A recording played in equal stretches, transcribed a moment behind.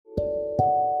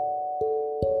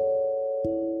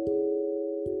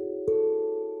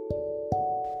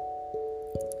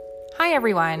Hi,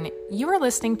 everyone. You are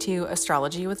listening to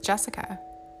Astrology with Jessica.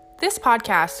 This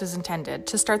podcast is intended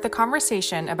to start the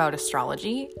conversation about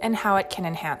astrology and how it can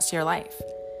enhance your life.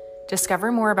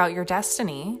 Discover more about your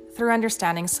destiny through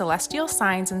understanding celestial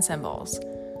signs and symbols.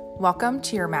 Welcome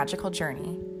to your magical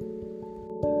journey.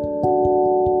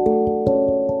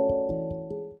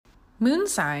 Moon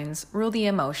signs rule the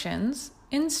emotions,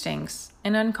 instincts,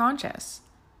 and unconscious.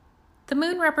 The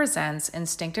moon represents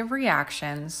instinctive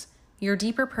reactions, your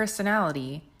deeper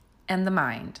personality, and the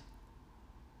mind.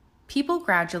 People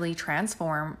gradually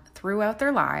transform throughout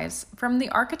their lives from the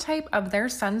archetype of their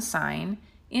sun sign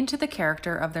into the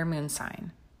character of their moon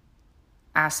sign.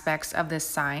 Aspects of this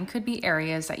sign could be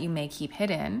areas that you may keep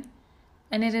hidden,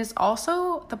 and it is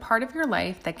also the part of your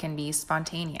life that can be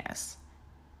spontaneous.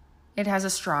 It has a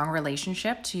strong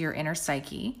relationship to your inner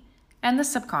psyche and the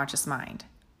subconscious mind.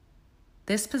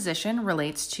 This position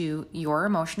relates to your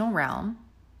emotional realm,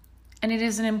 and it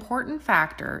is an important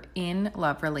factor in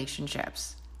love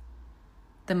relationships.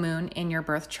 The moon in your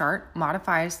birth chart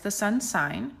modifies the sun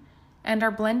sign and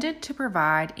are blended to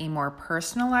provide a more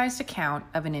personalized account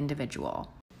of an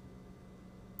individual.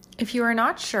 If you are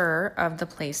not sure of the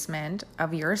placement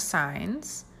of your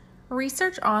signs,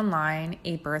 research online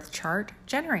a birth chart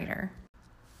generator.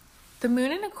 The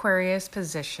moon in Aquarius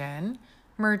position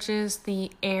merges the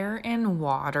air and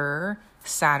water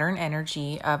Saturn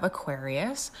energy of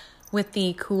Aquarius with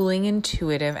the cooling,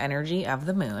 intuitive energy of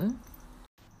the moon.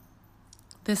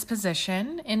 This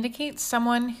position indicates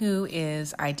someone who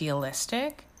is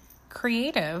idealistic,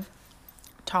 creative,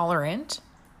 tolerant,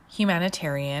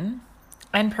 humanitarian,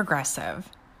 and progressive.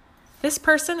 This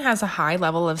person has a high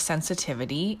level of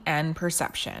sensitivity and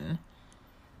perception.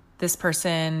 This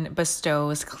person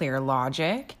bestows clear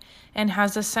logic and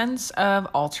has a sense of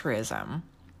altruism.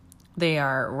 They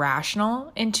are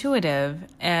rational, intuitive,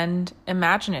 and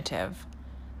imaginative.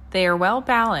 They are well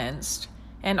balanced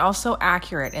and also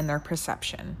accurate in their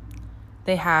perception.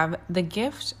 They have the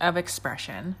gift of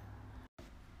expression.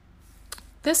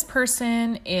 This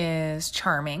person is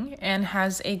charming and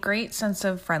has a great sense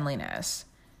of friendliness.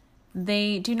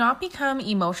 They do not become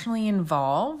emotionally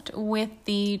involved with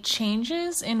the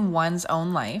changes in one's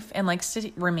own life and likes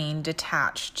to remain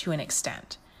detached to an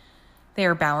extent. They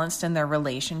are balanced in their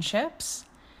relationships,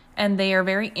 and they are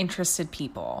very interested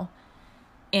people.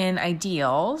 In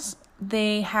ideals,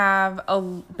 they have a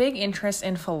big interest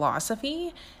in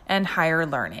philosophy and higher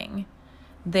learning.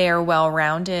 They are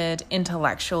well-rounded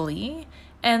intellectually,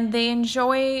 and they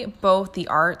enjoy both the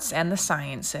arts and the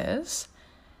sciences.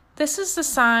 This is the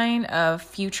sign of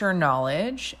future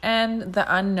knowledge and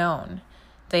the unknown.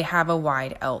 They have a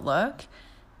wide outlook,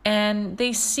 and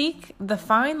they seek the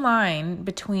fine line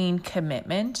between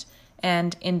commitment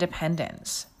and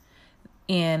independence.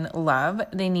 In love,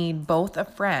 they need both a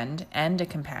friend and a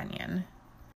companion.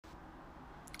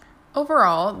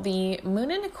 Overall, the moon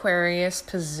in Aquarius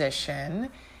position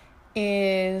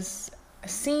is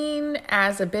seen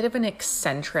as a bit of an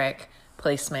eccentric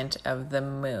placement of the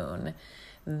moon.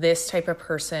 This type of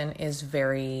person is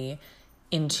very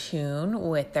in tune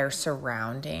with their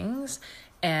surroundings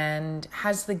and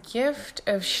has the gift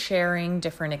of sharing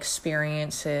different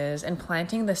experiences and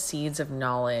planting the seeds of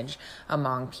knowledge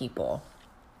among people.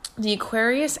 The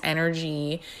Aquarius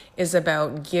energy is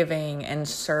about giving and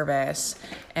service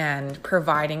and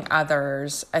providing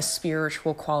others a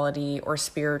spiritual quality or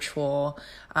spiritual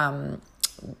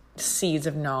seeds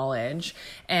of knowledge,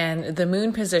 and the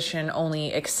moon position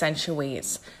only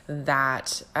accentuates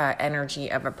that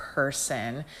energy of a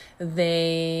person.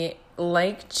 They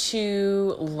like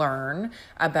to learn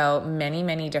about many,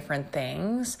 many different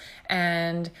things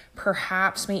and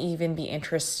perhaps may even be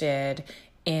interested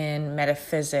in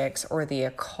metaphysics or the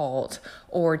occult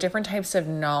or different types of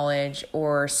knowledge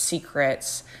or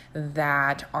secrets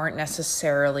that aren't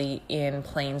necessarily in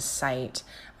plain sight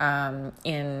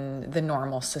in the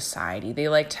normal society. They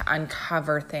like to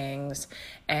uncover things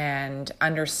and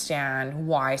understand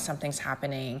why something's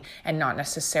happening and not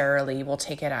necessarily will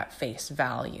take it at face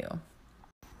value.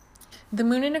 The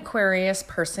moon in Aquarius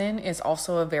person is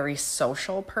also a very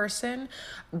social person.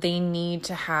 They need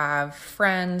to have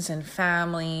friends and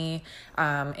family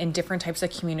and different types of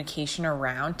communication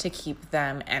around to keep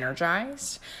them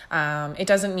energized. It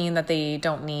doesn't mean that they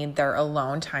don't need their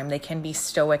alone time. They can be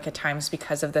stoic at times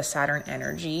because of the Saturn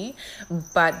energy,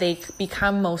 but they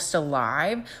become most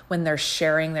alive when they're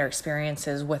sharing their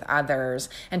experiences with others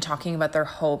and talking about their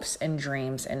hopes and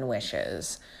dreams and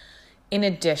wishes. In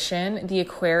addition, the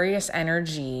Aquarius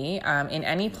energy in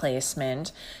any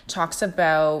placement talks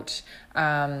about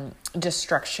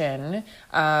destruction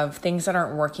of things that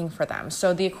aren't working for them.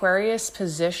 So the Aquarius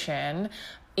position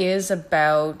is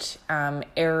about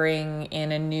erring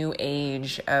in a new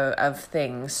age of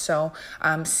things. So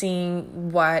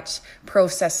seeing what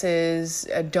processes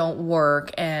don't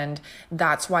work, and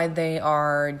that's why they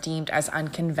are deemed as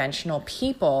unconventional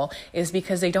people, is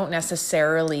because they don't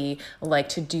necessarily like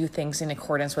to do things in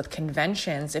accordance with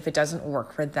conventions if it doesn't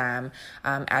work for them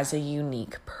as a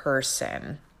unique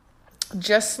person.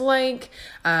 Just like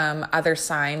other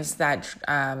signs that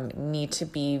need to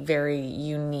be very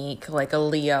unique, like a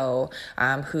Leo,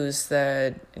 who's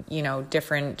the,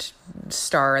 different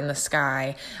star in the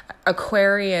sky.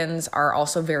 Aquarians are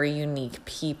also very unique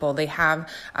people. They have,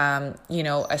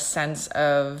 a sense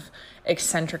of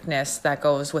eccentricness that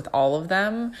goes with all of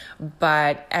them,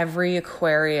 but every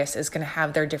Aquarius is going to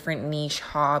have their different niche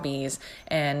hobbies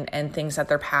and things that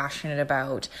they're passionate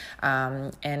about,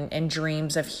 and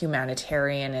dreams of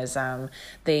humanitarianism.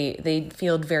 They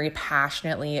feel very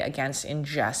passionately against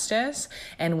injustice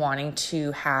and wanting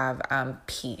to have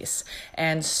peace,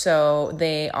 and so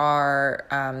they are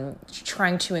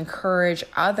trying to encourage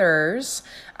others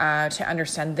to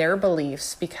understand their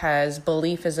beliefs, because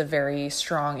belief is a very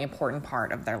strong, important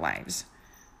part of their lives.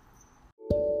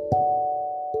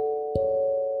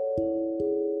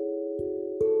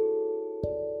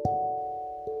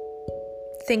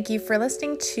 Thank you for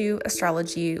listening to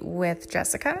Astrology with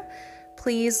Jessica.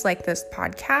 Please like this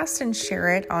podcast and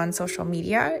share it on social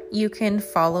media. You can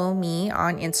follow me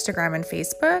on Instagram and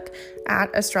Facebook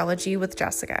at Astrology with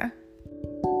Jessica.